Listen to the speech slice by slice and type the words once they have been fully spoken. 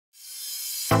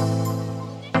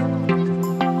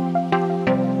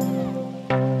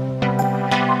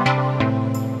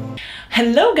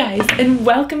Hello guys and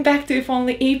welcome back to If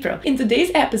Only April. In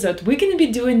today's episode we're gonna be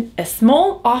doing a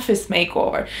small office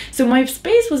makeover. So my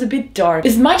space was a bit dark.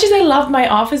 As much as I loved my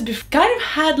office, kind of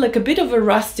had like a bit of a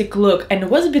rustic look and it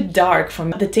was a bit dark for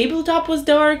me. The tabletop was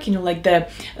dark, you know, like the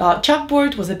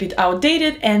chalkboard was a bit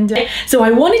outdated, and so I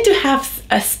wanted to have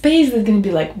a space that's gonna be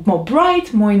like more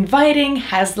bright, more inviting,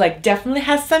 definitely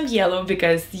has some yellow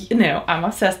because, you know, I'm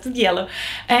obsessed with yellow,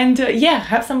 and yeah,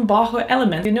 have some boho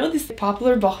element. You know, this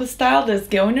popular boho style that's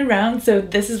going around, so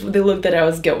this is the look that I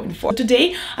was going for.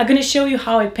 Today I'm gonna show you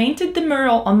how I painted the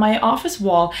mural on my office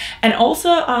wall, and also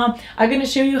I'm gonna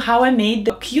show you how I made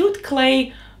the cute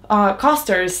clay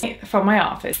coasters for my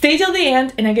office. Stay till the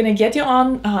end and I'm gonna get you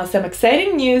on some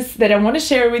exciting news that I want to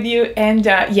share with you, and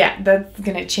yeah, that's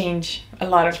gonna change a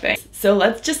lot of things. So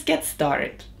let's just get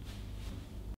started.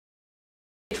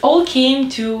 It all came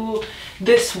to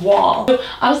this wall. So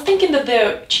I was thinking that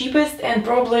the cheapest and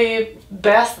probably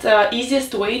best,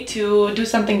 easiest way to do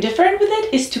something different with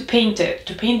it is to paint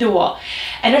the wall.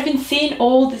 And I've been seeing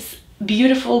all this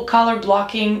beautiful color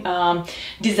blocking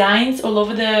designs all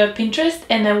over the Pinterest,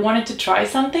 and I wanted to try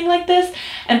something like this.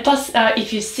 And plus,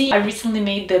 if you see, I recently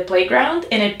made the playground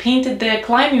and I painted the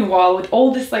climbing wall with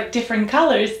all these like different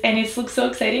colors, and it looks so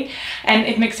exciting and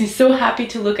it makes me so happy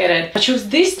to look at it. I chose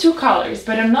these two colors,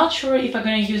 but I'm not sure if I'm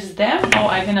gonna use them or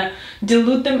I'm gonna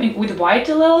dilute them with white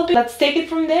a little bit. Let's take it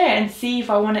from there and see if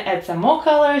I want to add some more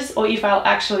colors or if I'll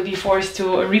actually be forced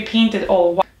to repaint it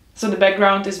all white, so the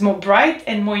background is more bright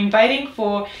and more inviting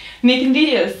for making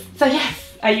videos. So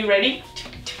yes, are you ready?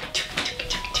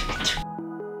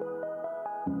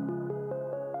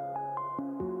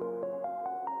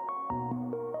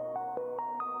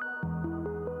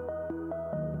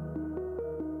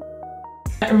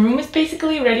 My room is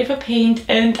basically ready for paint,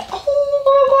 and oh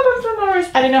my god, I'm so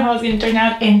nervous. I don't know how it's gonna turn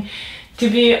out, and to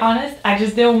be honest, I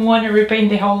just don't want to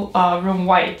repaint the whole room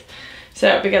white,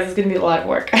 so because it's gonna be a lot of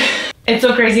work. It's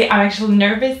so crazy. I'm actually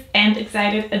nervous and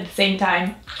excited at the same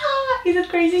time. Ah, is it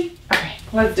crazy? Okay,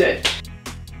 let's do it.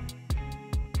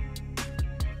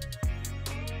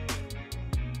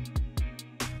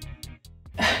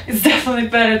 It's definitely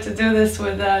better to do this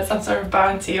with some sort of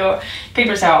bouncy or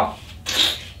paper towel,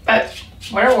 but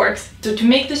whatever works. So to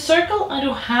make the circle, I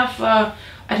don't have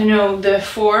I don't know, the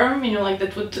form, you know, like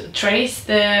that would trace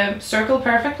the circle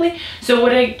perfectly. So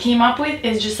what I came up with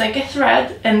is just like a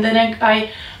thread, and then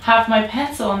I have my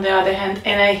pencil on the other hand,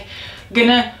 and I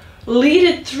gonna lead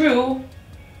it through.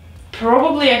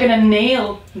 Probably I'm gonna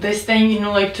nail this thing, you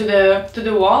know, like to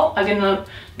the wall. I'm gonna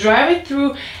drive it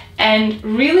through and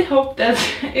really hope that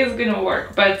it's gonna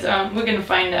work, but we're gonna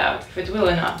find out if it will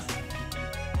or not.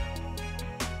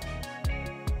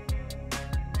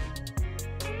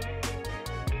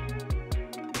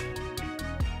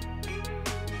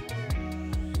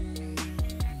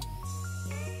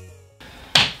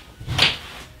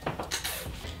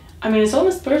 I mean, it's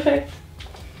almost perfect.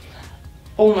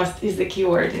 Almost is the key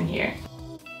word in here.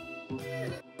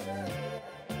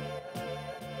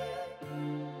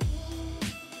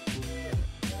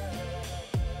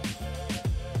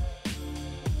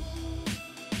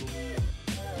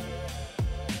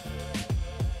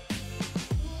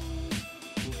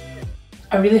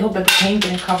 I really hope that the paint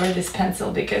didn't cover this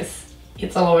pencil because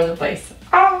it's all over the place.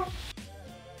 Ah!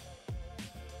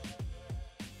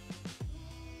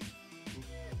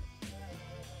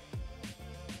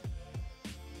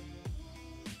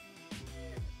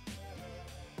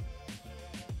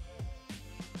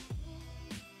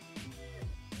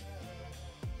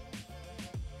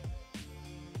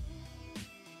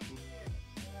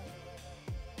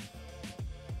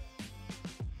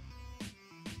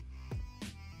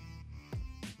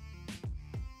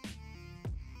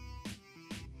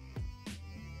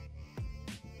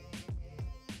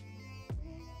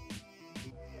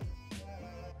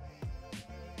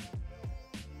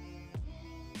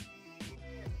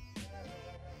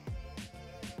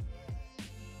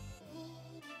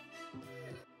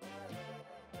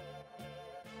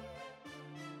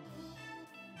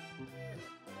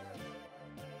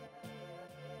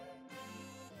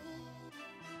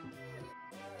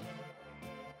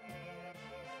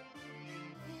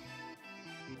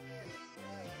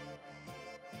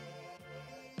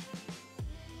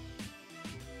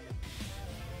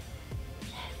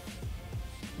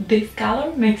 This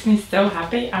color makes me so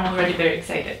happy. I'm already very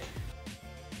excited.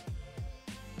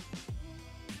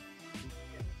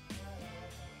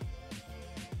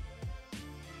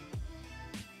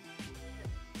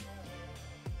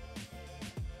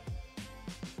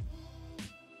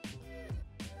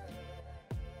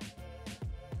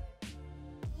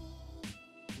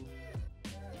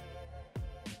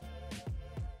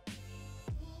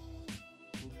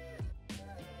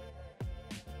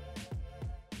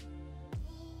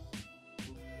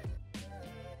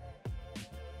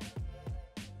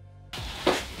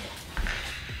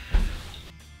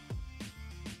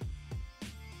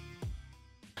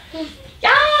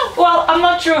 Yeah, well, I'm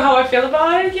not sure how I feel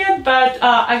about it yet, but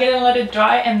I'm gonna let it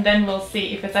dry and then we'll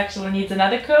see if it actually needs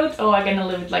another coat or I'm gonna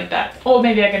leave it like that. Or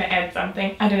maybe I'm gonna add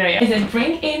something, I don't know yet. As I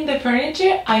bring in the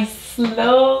furniture, I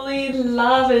slowly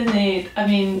loving it. I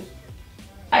mean,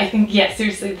 I think, yeah,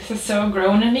 seriously, this is so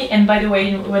grown on me. And by the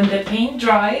way, when the paint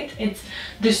dried,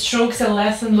 the strokes are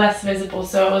less and less visible,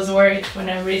 so I was worried for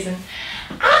no reason.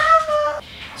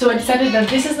 So I decided that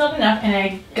this is not enough and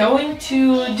I'm going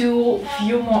to do a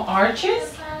few more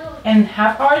arches and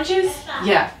half arches.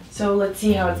 Yeah, so let's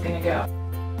see how it's gonna go.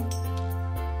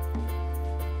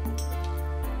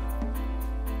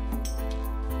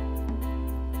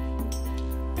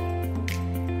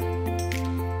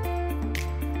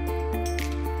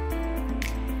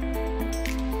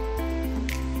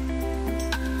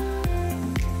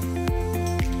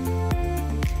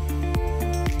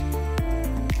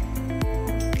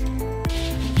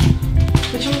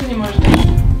 Почему ты не можешь?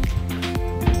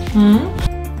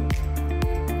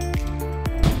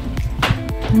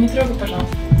 Не трогай,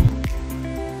 пожалуйста.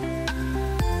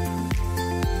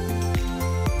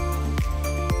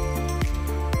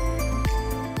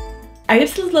 I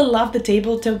absolutely love the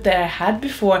tabletop that I had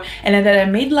before and that I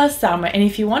made last summer, and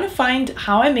if you want to find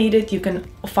how I made it, you can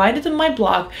find it on my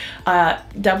blog,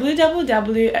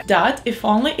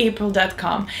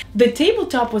 www.ifonlyapril.com. The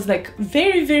tabletop was like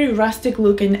very rustic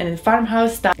looking and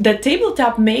farmhouse style. The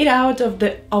tabletop made out of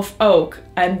oak,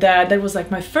 and that was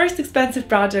like my first expensive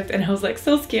project, and I was like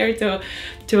so scared to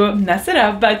mess it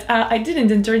up, but I didn't,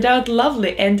 and turned out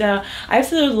lovely, and I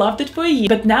absolutely loved it for a year.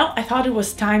 But now I thought it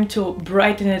was time to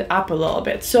brighten it up a little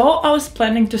bit, so I was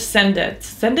planning to sand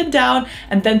it down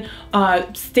and then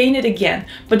stain it again.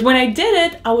 But when I did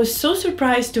it, I was so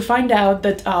surprised to find out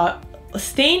that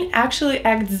stain actually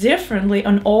acts differently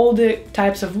on all the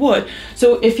types of wood.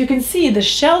 So if you can see the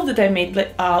shelf that I made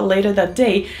later that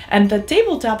day and the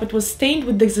tabletop, it was stained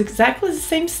with exactly the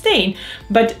same stain,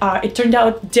 but it turned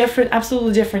out different,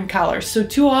 absolutely different colors. So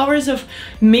 2 hours of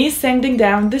me sanding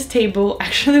down this table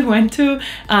actually went to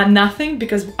nothing,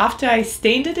 because after I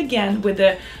stained it again with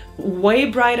a way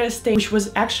brighter stain, which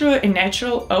was actually a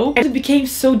natural oak, it became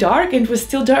so dark, and it was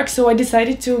still dark, so I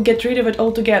decided to get rid of it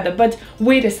altogether. But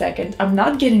wait a second, I'm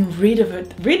not getting rid of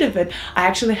it. I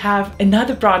actually have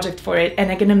another project for it,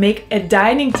 and I'm gonna make a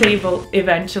dining table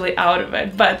eventually out of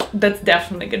it, but that's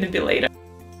definitely gonna be later.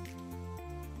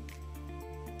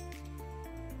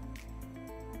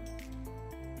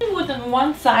 Wood on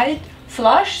one side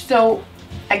flush, so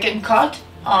I can cut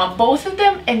both of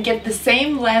them and get the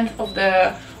same length of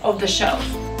the shelf.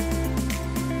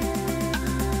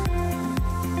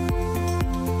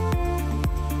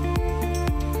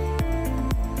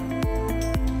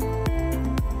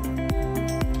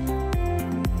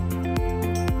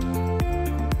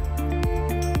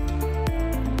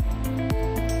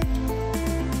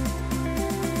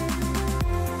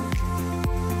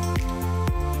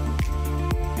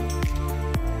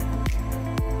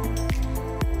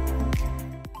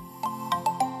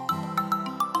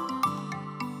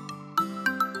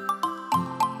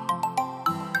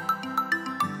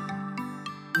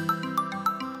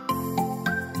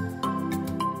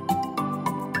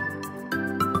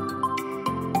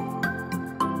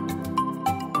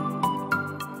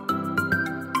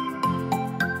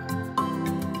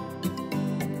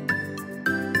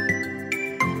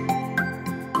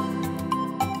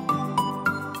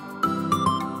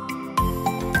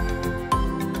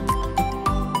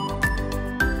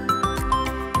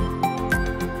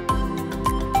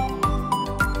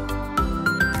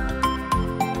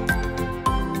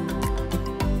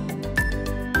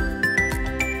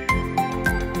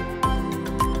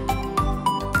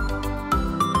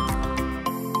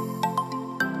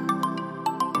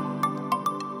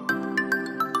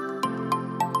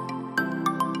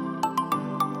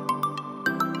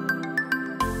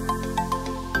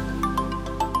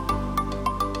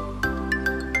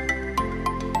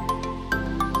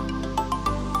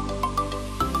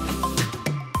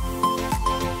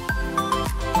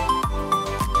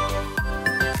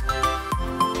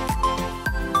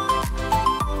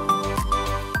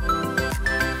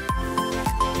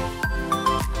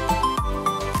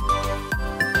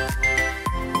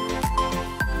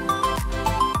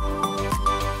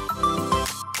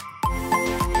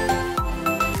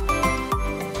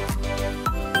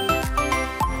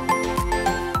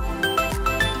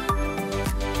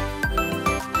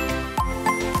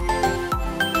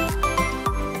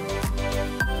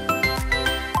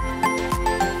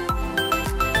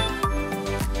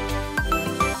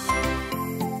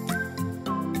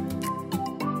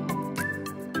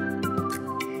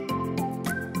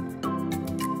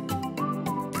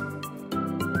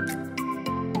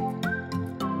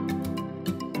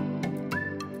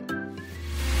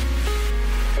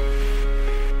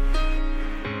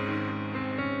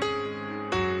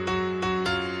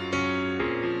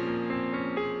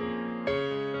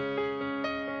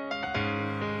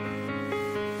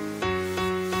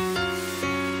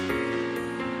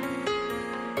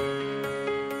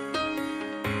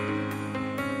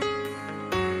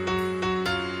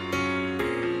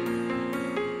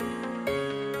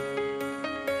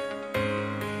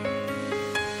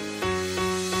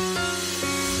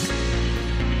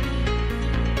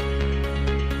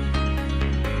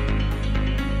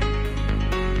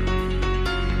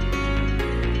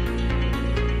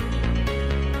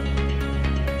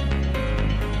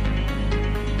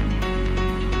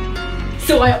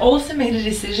 So I also made a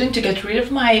decision to get rid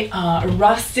of my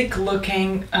rustic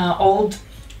looking old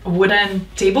wooden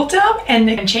tabletop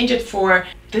and change it for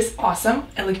this awesome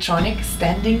electronic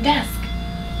standing desk.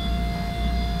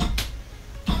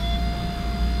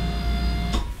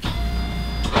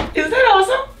 Isn't that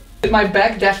awesome? My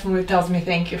bag definitely tells me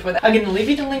thank you for that. I'm gonna leave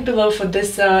you the link below for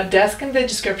this desk in the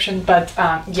description, but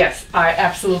yes, I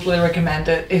absolutely recommend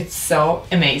it. It's so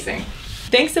amazing.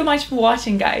 Thanks so much for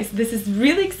watching, guys. This is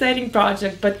really exciting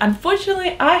project, but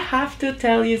unfortunately I have to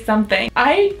tell you something.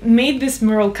 I made this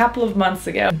mural a couple of months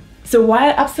ago. So while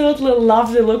I absolutely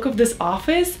love the look of this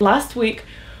office, last week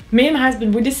me and my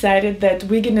husband, we decided that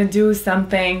we're gonna do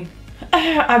something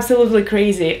absolutely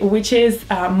crazy, which is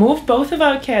move both of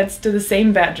our kids to the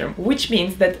same bedroom, which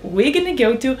means that we're gonna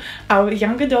go to our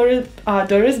younger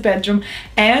daughter's bedroom,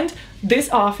 and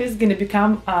this office is gonna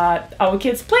become our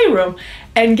kids' playroom.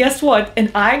 And guess what?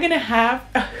 And I'm gonna have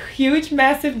a huge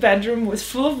massive bedroom with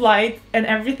full of light and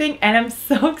everything, and I'm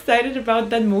so excited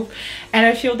about that move, and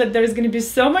I feel that there's gonna be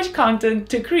so much content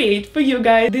to create for you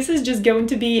guys. This is just going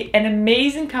to be an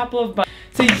amazing couple of months.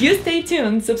 So you stay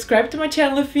tuned, subscribe to my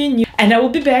channel if you're new, and I will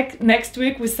be back next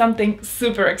week with something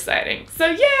super exciting. So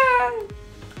yeah!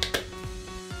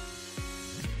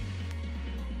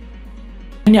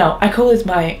 No, I call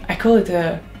it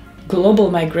a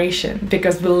global migration,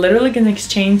 because we're literally gonna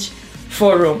exchange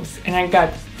 4 rooms, and I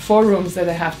got 4 rooms that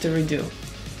I have to redo.